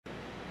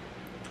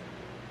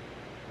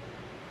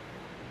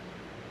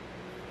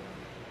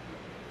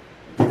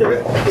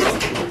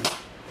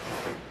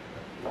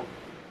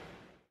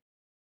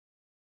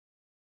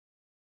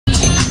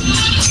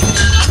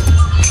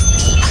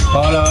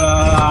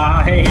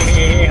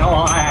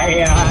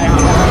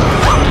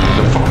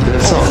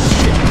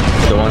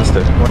The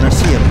monster. Wanna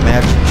see a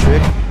magic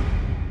trick?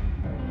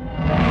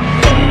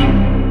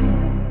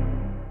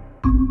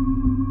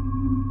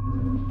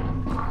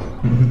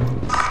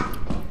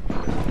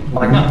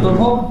 Banyak tu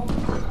kok.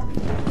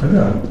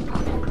 Ada.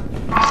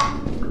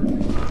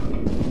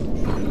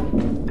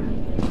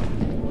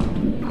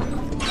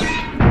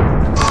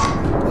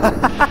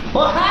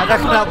 Ada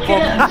kena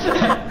bom.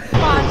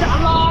 Masya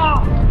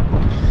Allah.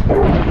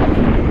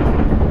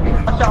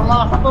 Masya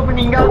Allah, siapa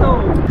meninggal tu?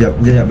 Jap,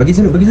 bagi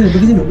sini.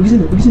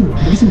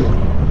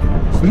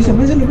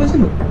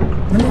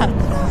 Mana?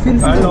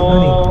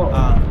 Hello.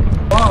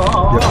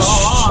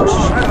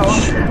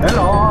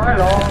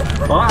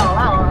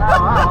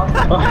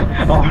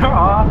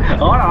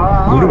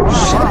 Bodoh.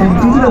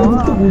 Itu dah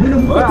tutup.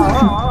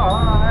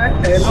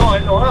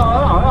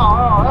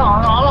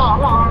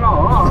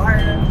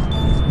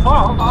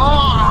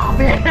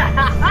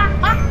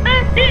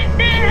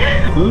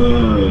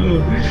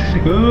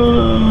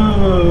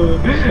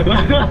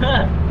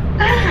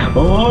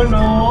 Oh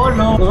no.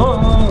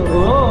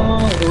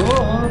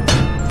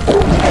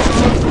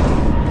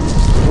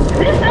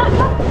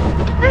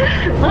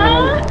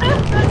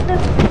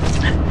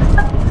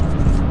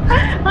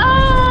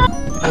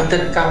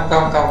 Hunted, come.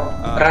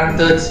 Run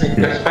to the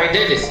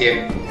spider this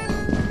here.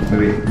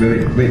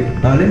 Wait.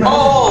 Lemah.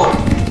 Oh!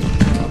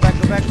 Go back.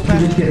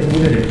 Attack!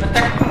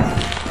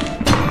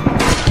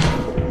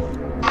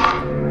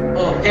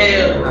 Oh,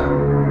 hell!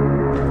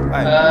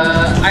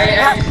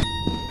 I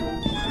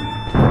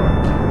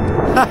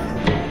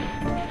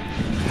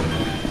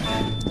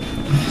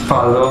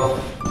follow.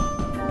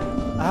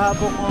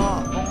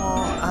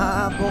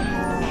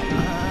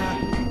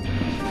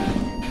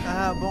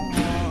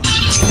 Bungo.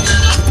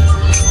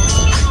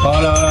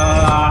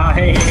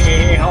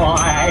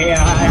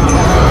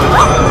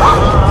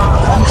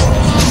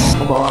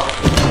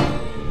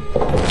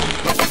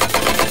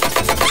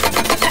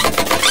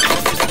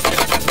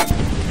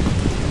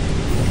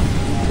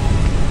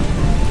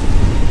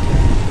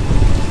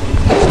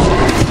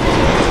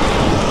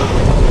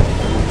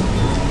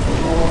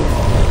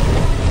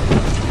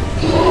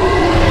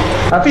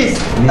 Hafiz,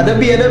 ada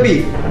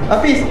B.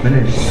 Hafiz.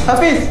 Mana?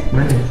 Hafiz.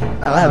 Mana?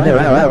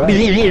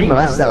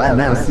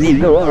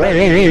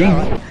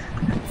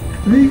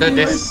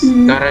 this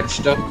garage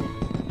though.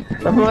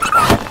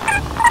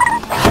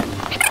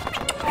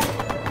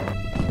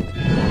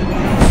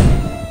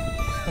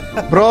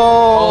 Bro.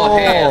 Oh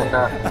hell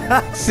no.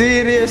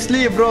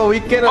 Seriously, bro, we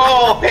cannot.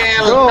 Oh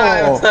hell Bro, no.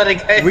 I'm sorry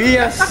guys. we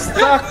are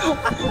stuck,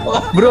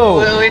 bro.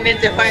 Well, we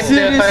need to find the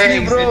Seriously, fire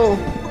exit. bro.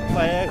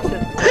 Fire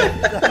action.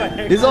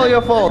 It's all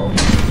your fault.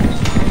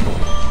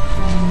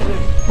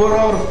 For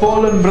our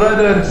fallen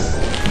brothers,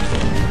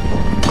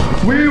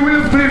 we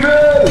will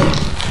prevail.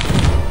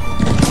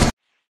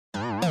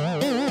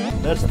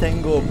 Let's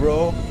tango,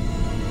 bro.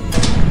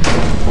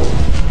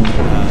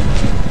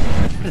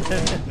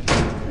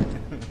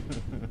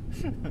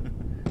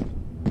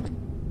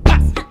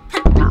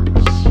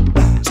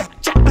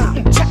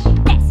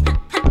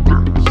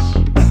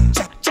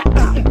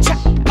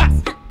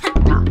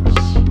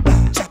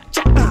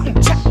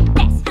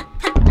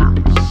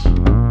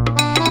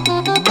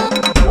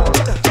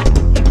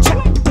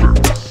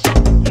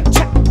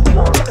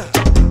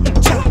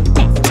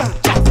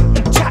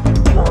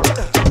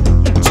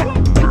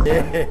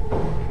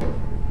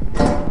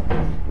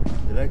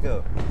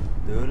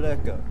 Do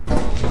let go.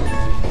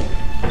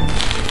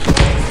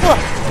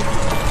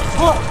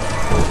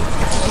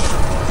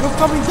 You're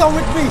coming down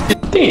with me. I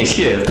think it's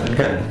here,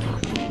 kan?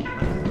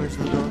 Where's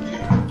the door?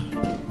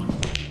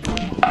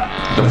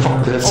 The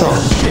fuck is that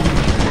sound?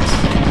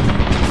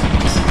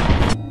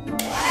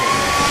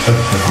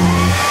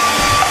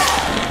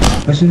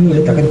 Pasal ni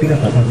letakkan pila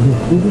kat dulu.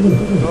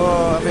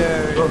 Oh,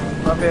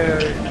 I'm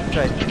here.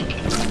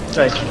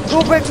 Try.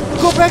 Go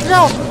back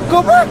now.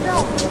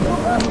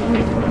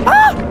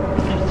 Ah!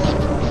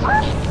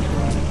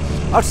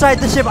 Outside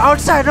the ship,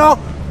 outside, no!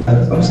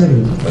 Outside.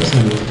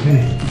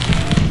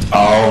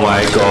 Oh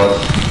my god.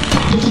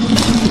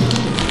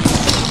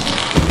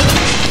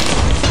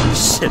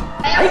 Shit.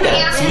 I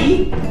can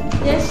see.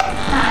 Yes.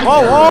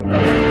 Oh!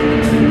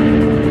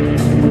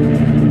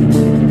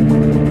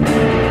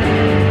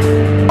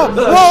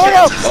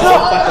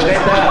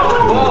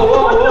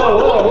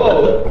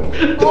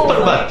 Tempat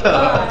mata.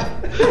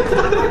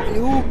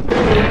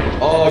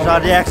 Oh, It's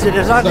not the exit, Dude,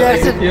 it's not the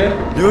exit.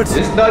 Dude.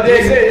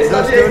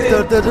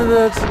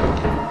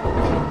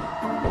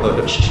 Oh,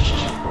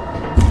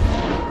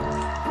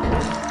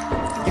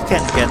 You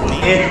can't get me.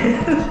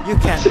 You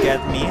can't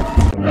get me.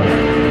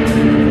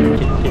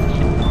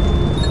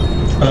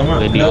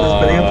 Alamak,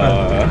 balik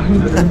apa?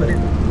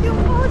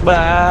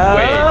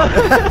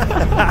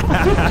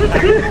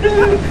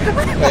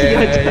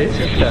 Hey,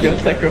 your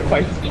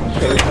sacrifice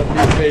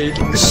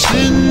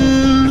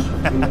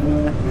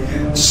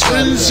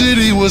Sin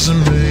City wasn't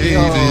made,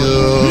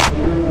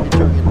 yeah.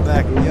 Throw it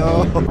back,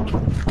 yo.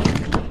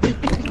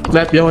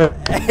 Clap your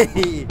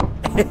Hey.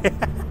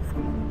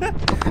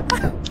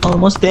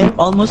 Almost there,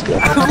 almost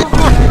there.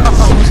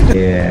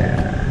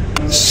 Yeah.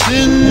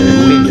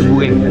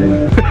 Booing.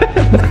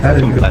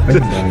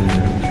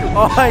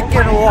 Oh, I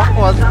can walk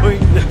while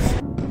doing this.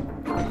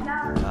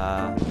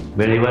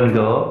 Where you wanna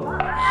go?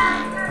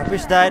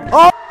 Fish died.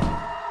 Oh!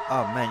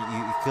 Oh man, you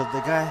killed the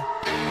guy?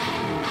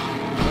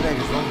 What the heck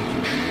is wrong with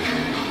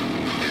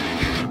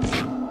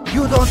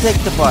you? You don't take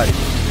the body.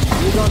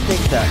 You don't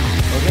take that.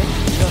 Okay?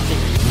 You don't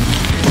take it.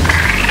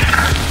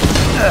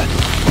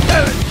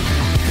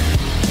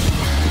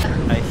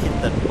 I hit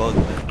that bug,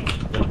 man.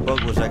 That bug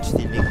was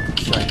actually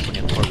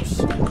shining a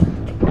corpse.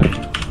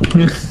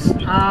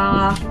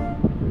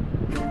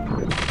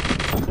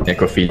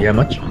 Necrophilia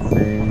much?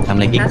 I'm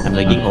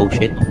lagging. Oh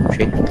shit.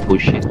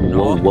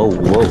 Whoa.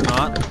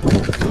 Not.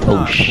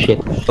 Oh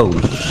shit.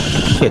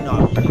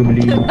 Not. Aku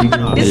beli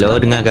tiga. Hello,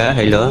 dengar kah?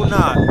 Hello. Do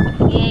not.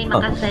 Yay,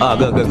 makasih.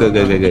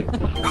 Good.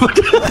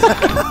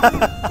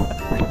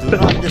 Do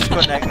not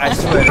disconnect. I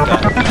swear to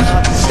God.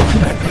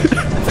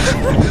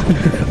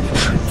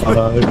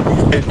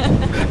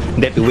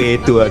 That way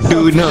to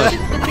do not.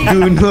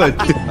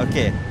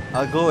 Okay,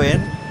 I'll go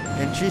in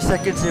 3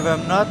 seconds. If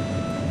I'm not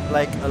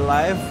like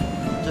alive,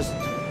 just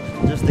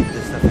take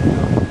this stuff and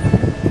go.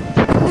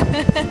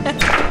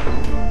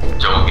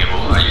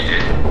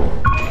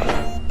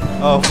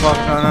 Oh fuck,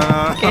 no.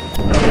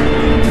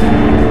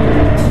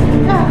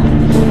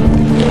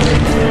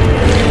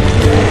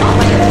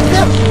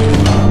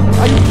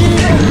 Are you kidding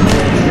me?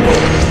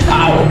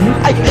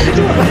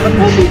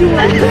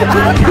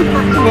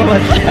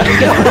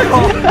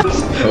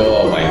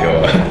 Oh my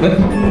god.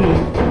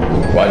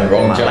 One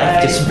wrong My jump.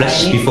 life just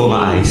flashed before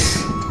my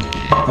eyes.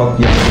 Fuck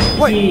you.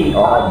 Wait!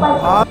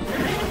 Oh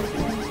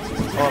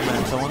man,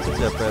 someone took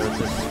the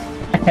apparatus.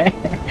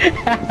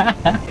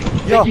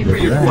 Yo! For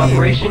your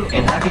cooperation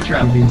and happy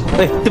travel.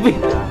 Tepi.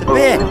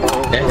 Man!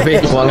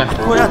 Wait, wrong ah.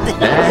 Who not taking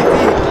the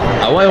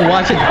I wanna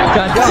watch it.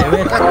 God damn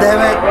it. God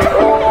damn it!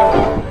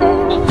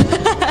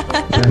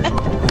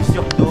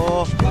 Syok to.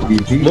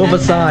 Move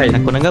aside.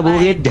 Aku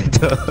nanggaburit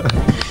dito.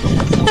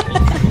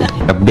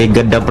 The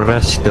bigger the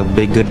brush, the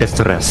bigger the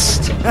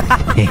stress.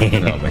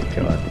 Oh my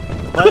god.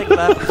 Balik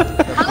lang.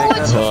 How would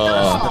you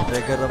know? The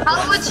bigger the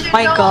How would you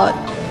My know? god.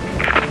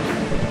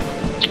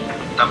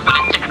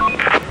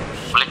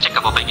 Boleh cek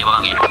apa baiknya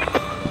orang ini?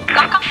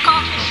 Kakak kau.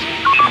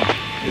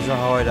 This is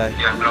how I die.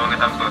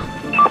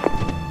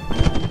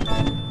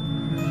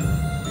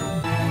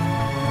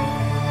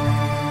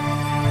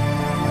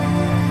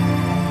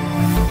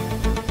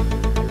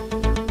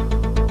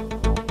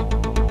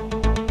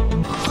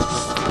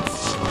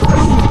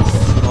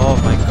 Oh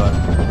my god.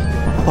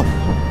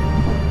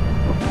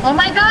 Oh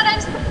my god, I'm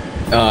so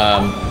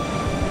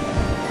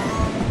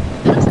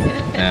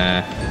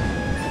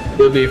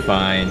You'll be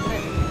fine.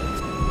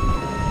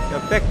 Yo,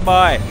 back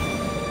by.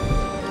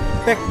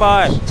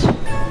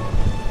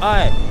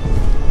 Aye.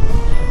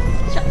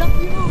 Shut up,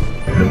 you.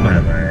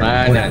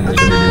 Ah, nah.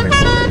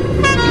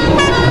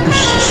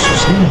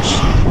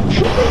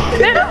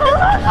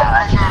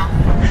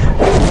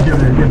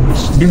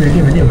 Diam.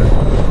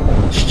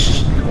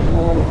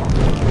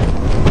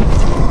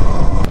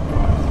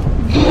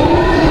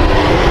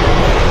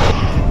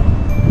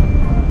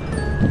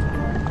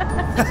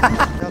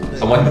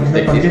 Someone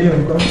take this.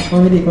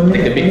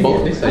 Take the big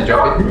bolt, please. I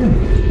drop it.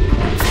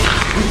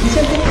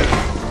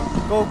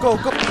 Go.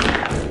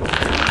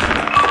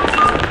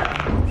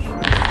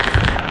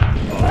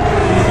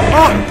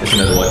 There's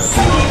another one.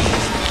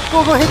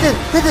 Go, hit it.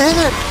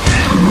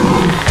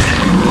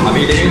 I'm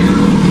hitting it.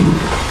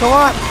 Come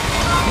on.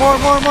 More.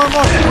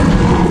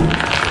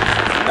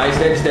 Nice,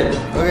 dead.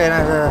 Okay,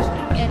 nice.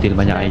 Still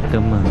banyak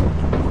item mah.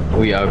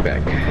 We are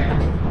back.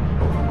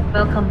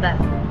 welcome back.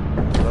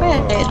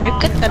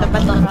 Dekat tak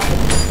dapat orang.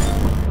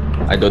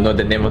 I don't know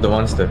the name of the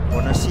monster.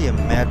 Wanna see a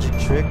magic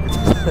trick?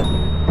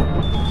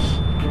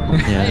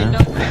 Ya.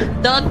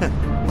 Don't.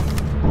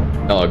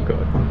 Oh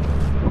god.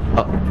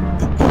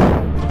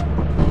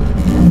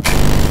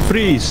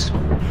 Freeze.